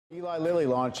Eli Lilly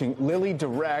launching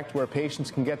LillyDirect, where patients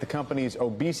can get the company's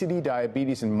obesity,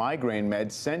 diabetes, and migraine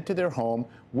meds sent to their home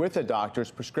with a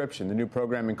doctor's prescription. The new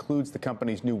program includes the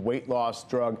company's new weight loss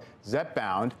drug,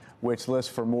 Zepbound, which lists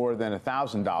for more than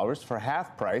 $1,000 for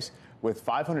half price, with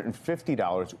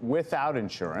 $550 without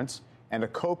insurance and a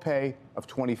copay of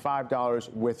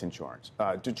 $25 with insurance.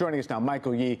 Joining us now,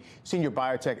 Michael Yee, senior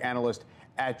biotech analyst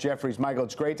at Jefferies. Michael,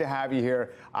 it's great to have you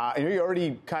here. I know you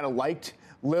already kind of liked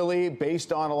Lilly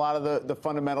based on a lot of the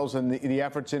fundamentals and the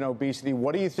efforts in obesity.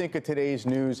 What do you think of today's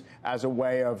news as a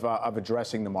way of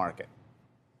addressing the market?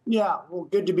 Yeah, well,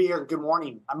 good to be here. Good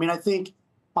morning. I mean, I think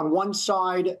on one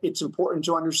side, it's important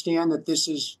to understand that this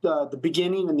is the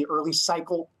beginning and the early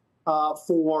cycle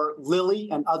for Lilly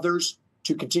and others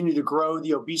to continue to grow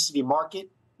the obesity market.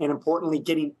 And importantly,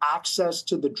 getting access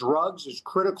to the drugs is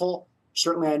critical.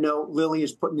 Certainly, I know Lilly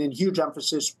is putting in huge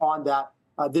emphasis on that.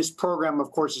 This program, of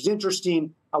course, is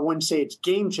interesting. I wouldn't say it's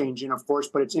game-changing, of course,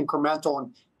 but it's incremental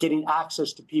in getting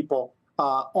access to people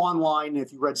online,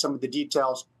 if you read some of the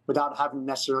details, without having to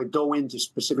necessarily go in to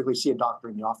specifically see a doctor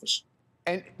in the office.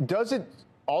 And does it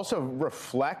also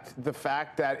reflect the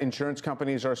fact that insurance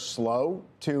companies are slow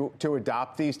to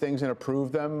adopt these things and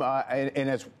approve them in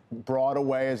as broad a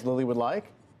way as Lilly would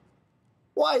like?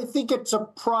 Well, I think it's a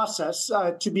process.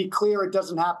 To be clear, it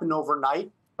doesn't happen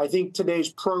overnight. I think today's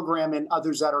program and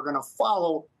others that are going to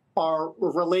follow are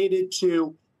related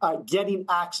to getting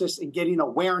access and getting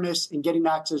awareness and getting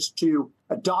access to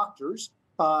doctors.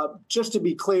 Just to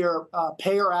be clear,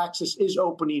 payer access is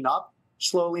opening up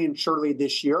slowly and surely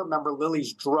this year. Remember,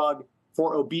 Lilly's drug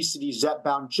for obesity,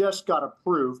 Zepbound, just got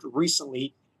approved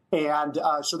recently. And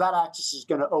so that access is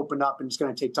going to open up and it's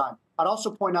going to take time. I'd also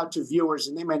point out to viewers,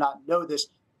 and they may not know this,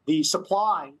 the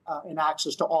supply and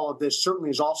access to all of this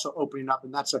certainly is also opening up,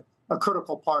 and that's a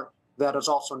critical part that is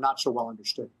also not so well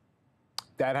understood.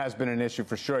 That has been an issue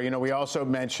for sure. You know, we also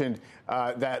mentioned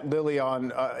that Lilly on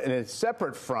in a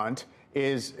separate front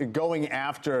is going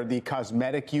after the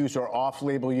cosmetic use or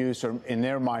off-label use, or in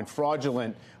their mind,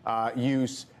 fraudulent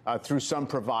use through some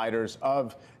providers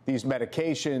of these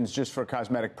medications just for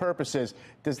cosmetic purposes.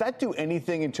 Does that do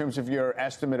anything in terms of your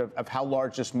estimate of how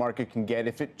large this market can get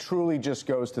if it truly just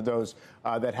goes to those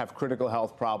that have critical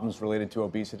health problems related to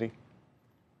obesity?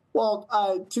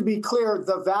 Well, to be clear,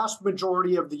 the vast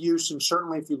majority of the use, and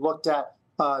certainly if you looked at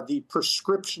the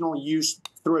prescriptional use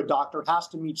through a doctor, has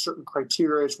to meet certain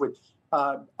criteria with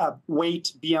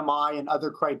weight, BMI, and other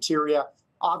criteria.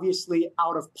 Obviously,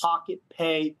 out-of-pocket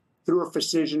pay through a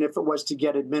physician if it was to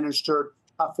get administered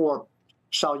for,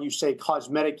 shall you say,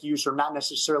 cosmetic use or not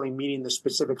necessarily meeting the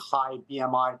specific high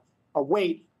BMI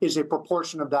weight is a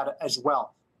proportion of that as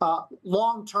well.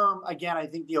 Long term, again, I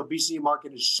think the obesity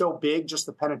market is so big, just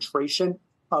the penetration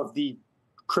of the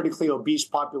critically obese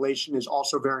population is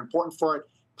also very important for it.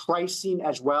 Pricing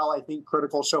as well, I think,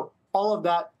 critical. So all of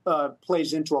that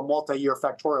plays into a multi-year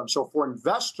factorial. So for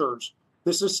investors,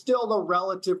 this is still the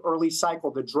relative early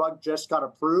cycle. The drug just got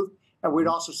approved. And we'd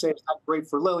also say it's not great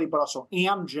for Lilly, but also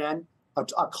Amgen,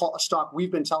 a stock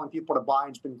we've been telling people to buy and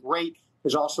it's been great,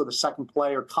 is also the second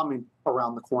player coming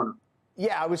around the corner.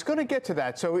 Yeah, I was going to get to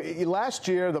that. So last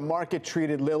year, the market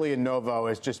treated Lilly and Novo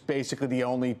as just basically the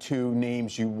only two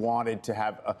names you wanted to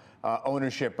have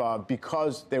ownership of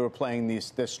because they were playing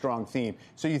this strong theme.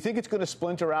 So you think it's going to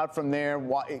splinter out from there?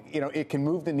 You know, it can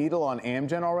move the needle on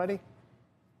Amgen already?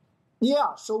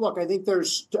 Yeah. So look, I think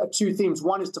there's two themes.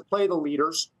 One is to play the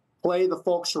leaders, play the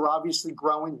folks who are obviously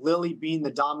growing, Lilly being the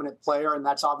dominant player, and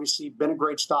that's obviously been a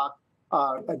great stock.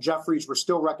 At Jefferies, we're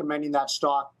still recommending that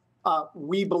stock.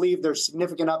 We believe there's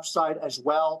significant upside as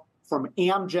well from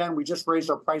Amgen. We just raised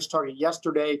our price target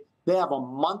yesterday. They have a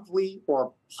monthly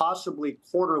or possibly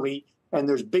quarterly, and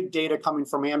there's big data coming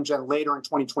from Amgen later in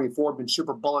 2024. Been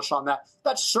super bullish on that.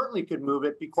 That certainly could move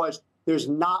it because there's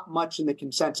not much in the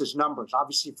consensus numbers.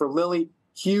 Obviously, for Lilly,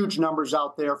 huge numbers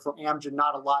out there. For Amgen,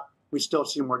 not a lot. We still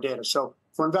see more data. So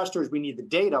for investors, we need the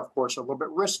data, of course, a little bit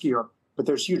riskier, but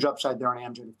there's huge upside there on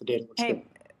Amgen if the data looks good.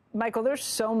 Michael, there's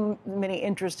so many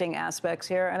interesting aspects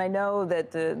here, and I know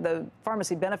that the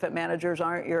pharmacy benefit managers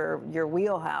aren't your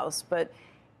wheelhouse, but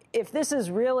if this is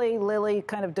really Lilly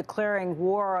kind of declaring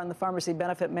war on the pharmacy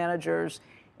benefit managers,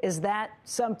 is that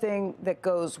something that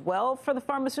goes well for the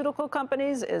pharmaceutical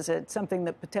companies? Is it something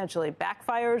that potentially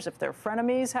backfires if they're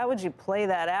frenemies? How would you play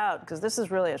that out? Because this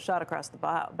is really a shot across the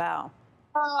bow.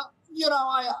 You know,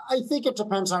 I think it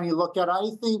depends on how you look at it. I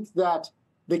think that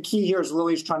the key here is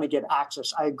Lilly's trying to get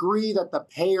access. I agree that the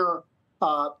payer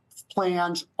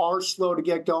plans are slow to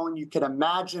get going. You could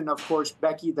imagine, of course,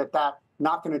 Becky, that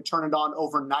not going to turn it on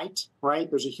overnight, right?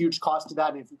 There's a huge cost to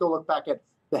that. And if you go look back at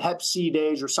the Hep C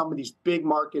days or some of these big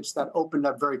markets that opened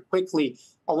up very quickly,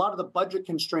 a lot of the budget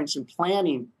constraints and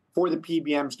planning for the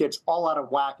PBMs gets all out of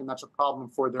whack, and that's a problem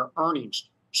for their earnings.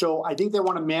 So I think they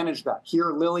want to manage that.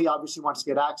 Here, Lilly obviously wants to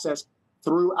get access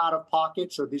through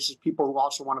out-of-pocket. So this is people who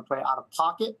also want to play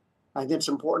out-of-pocket. I think it's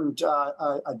important,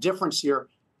 a difference here.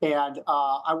 And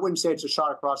I wouldn't say it's a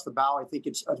shot across the bow. I think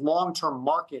it's a long-term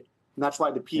market, and that's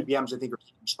why the PBMs, I think, are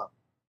keeping slow.